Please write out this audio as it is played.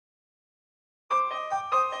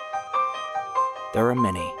There are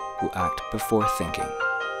many who act before thinking,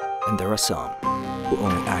 and there are some who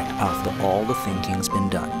only act after all the thinking's been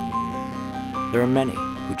done. There are many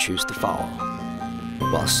who choose to follow,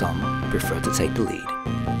 while some prefer to take the lead.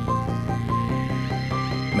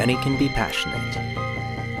 Many can be passionate,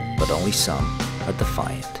 but only some are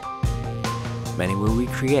defiant. Many will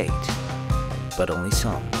recreate, but only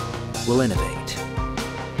some will innovate.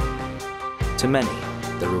 To many,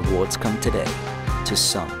 the rewards come today. To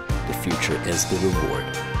some, the future is the reward.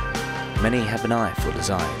 Many have an eye for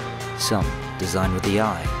design. Some design with the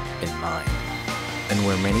eye in mind. And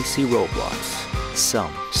where many see roadblocks,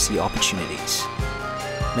 some see opportunities.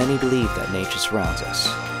 Many believe that nature surrounds us,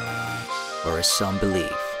 whereas some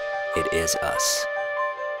believe it is us.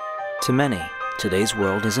 To many, today's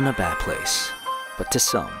world isn't a bad place, but to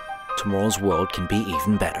some, tomorrow's world can be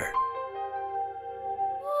even better.